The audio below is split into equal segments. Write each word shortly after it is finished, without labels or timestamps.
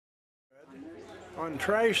On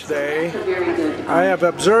trash day, I have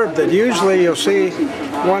observed that usually you'll see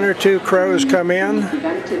one or two crows come in.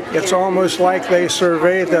 It's almost like they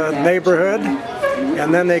survey the neighborhood,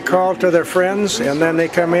 and then they call to their friends, and then they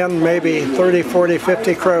come in. Maybe 30, 40,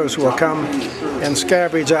 50 crows will come and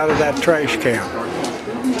scavenge out of that trash can.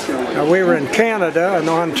 Now, we were in Canada, in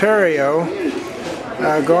Ontario,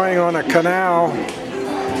 going on a canal,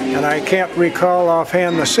 and I can't recall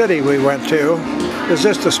offhand the city we went to. It was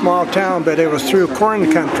just a small town, but it was through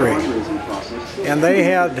corn country. And they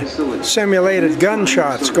had simulated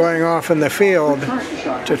gunshots going off in the field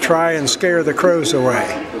to try and scare the crows away.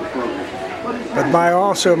 But my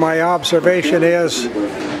observation is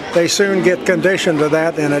they soon get conditioned to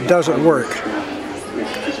that and it doesn't work.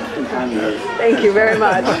 Thank you very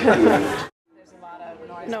much. There's a lot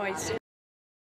of noise.